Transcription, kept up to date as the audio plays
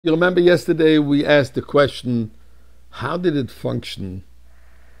You remember yesterday we asked the question, how did it function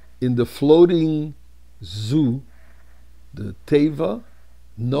in the floating zoo, the Teva,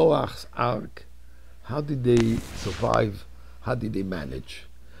 Noah's Ark? How did they survive? How did they manage?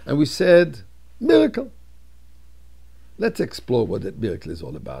 And we said, miracle. Let's explore what that miracle is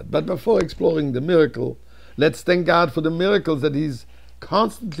all about. But before exploring the miracle, let's thank God for the miracles that He's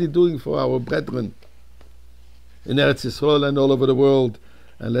constantly doing for our brethren in Eretz Yisrael and all over the world.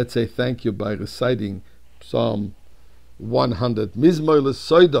 And let's say thank you by reciting Psalm 100. Mizmor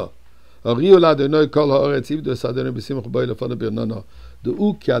l'soida. Ariu l'Adonai kol ha'oretz ivdu es Adonai b'simcha b'oi lefanu b'rnano.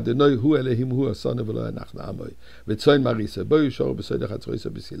 Du'u ki Adonai hu Elohim hu asanu v'lo anachnu amoi. V'tzoin marisa. B'oi yishoru b'soida chatzroisa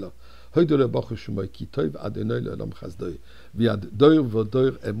b'sila. Hoidu le'bachu shumoi ki tov Adonai le'olam chazdoi. V'yad doir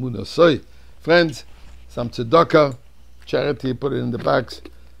v'doir emunasoi. Friends, some tzedakah, charity, put it in the bags.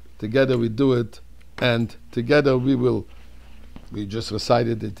 Together we do it. And together we just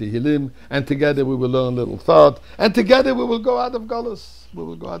recited the Tehillim, and together we will learn a little thought, and together we will go out of Galus. We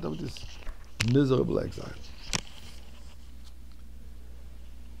will go out of this miserable exile.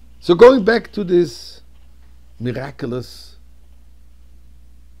 So going back to this miraculous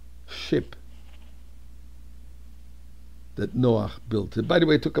ship that Noah built. By the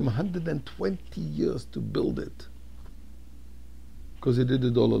way, it took him 120 years to build it, because he did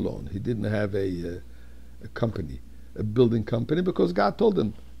it all alone. He didn't have a company, a building company, because God told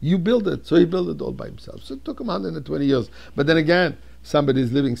him, you build it. So he built it all by himself. So it took him 120 years. But then again, somebody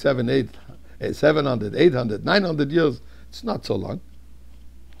is living 700, 800, 900 years. It's not so long.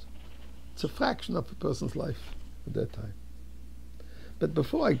 It's a fraction of a person's life at that time. But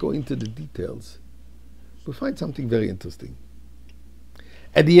before I go into the details, we find something very interesting.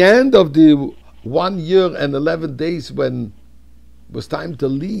 At the end of the 1 year and 11 days when it was time to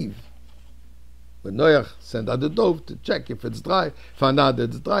leave, when Noach sent out the dove to check if it's dry, found out that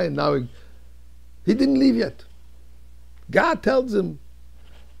it's dry, and now he didn't leave yet. God tells him,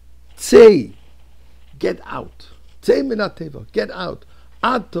 Tzei, get out. Tzei minat teva, get out.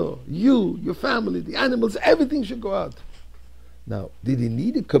 Ato, you, your family, the animals, everything should go out. Now, did he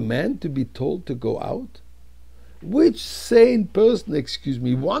need a command to be told to go out? Which sane person,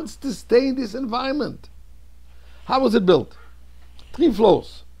 wants to stay in this environment? How was it built? 3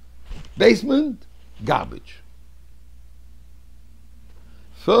 floors. Basement, garbage.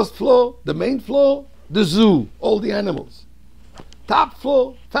 First floor, the main floor, the zoo, all the animals. Top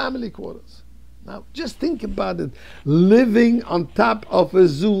floor, family quarters. Now, just think about it. Living on top of a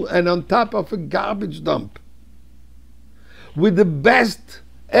zoo and on top of a garbage dump. With the best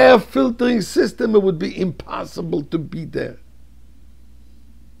air filtering system, it would be impossible to be there.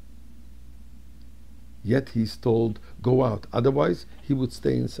 Yet he's told, go out. Otherwise, he would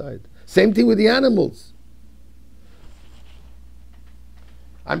stay inside. Same thing with the animals.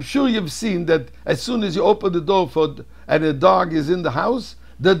 I'm sure you've seen that as soon as you open the door and a dog is in the house,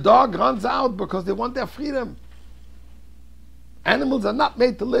 the dog runs out because they want their freedom. Animals are not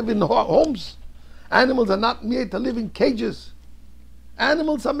made to live in homes. Animals are not made to live in cages.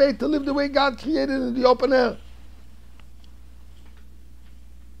 Animals are made to live the way God created in the open air.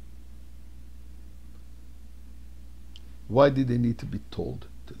 Why did they need to be told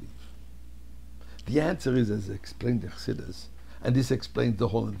to leave? The answer is, as explained in Chassidus, and this explains the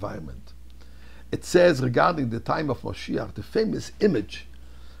whole environment. It says regarding the time of Moshiach, the famous image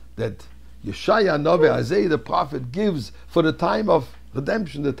that Yeshaya Novi Isaiah the prophet gives for the time of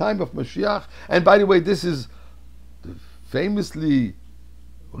redemption, the time of Moshiach. And by the way, this is famously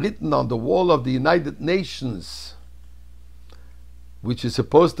written on the wall of the United Nations, which is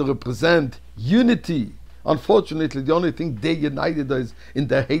supposed to represent unity. Unfortunately, the only thing they united is in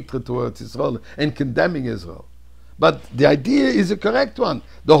their hatred towards Israel and condemning Israel. But the idea is a correct one.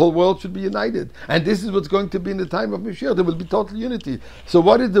 The whole world should be united. And this is what's going to be in the time of Mashiach. There will be total unity. So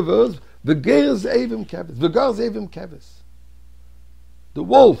what is the verse? V'ger zeivim keves. V'ger zeivim keves. The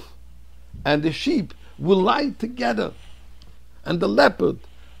wolf and the sheep will lie together. And the leopard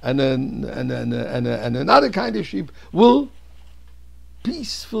and another kind of sheep will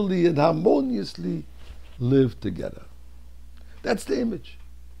peacefully and harmoniously live together. That's the image.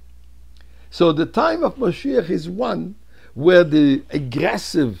 So the time of Moshiach is one where the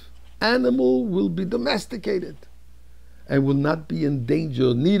aggressive animal will be domesticated and will not be in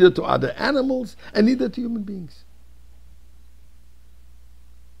danger neither to other animals and neither to human beings.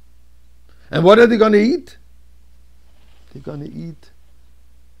 And what are they going to eat? They're going to eat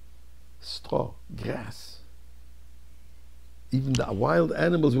straw, grass. Even the wild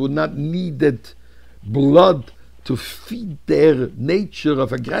animals would not need that blood to feed their nature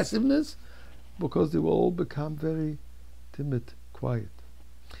of aggressiveness, because they will all become very timid, quiet.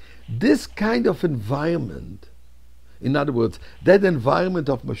 This kind of environment, in other words, that environment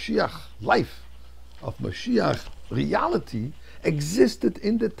of Moshiach life, of Moshiach reality, existed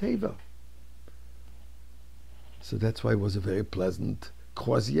in the Teva. So that's why it was a very pleasant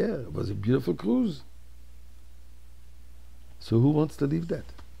croisière. It was a beautiful cruise. So who wants to leave that?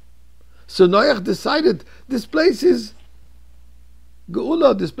 So Noach decided, this place is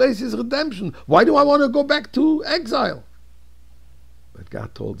Geula, this place is redemption. Why do I want to go back to exile? But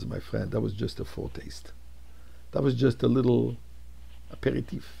God told him, my friend, that was just a foretaste. That was just a little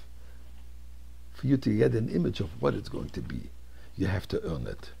aperitif. For you to get an image of what it's going to be, you have to earn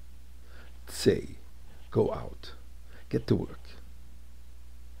it. Say, go out, get to work.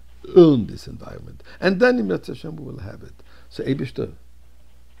 Earn this environment. And then in Mitzvah Hashem we will have it. So Eibishter,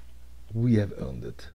 we have earned it.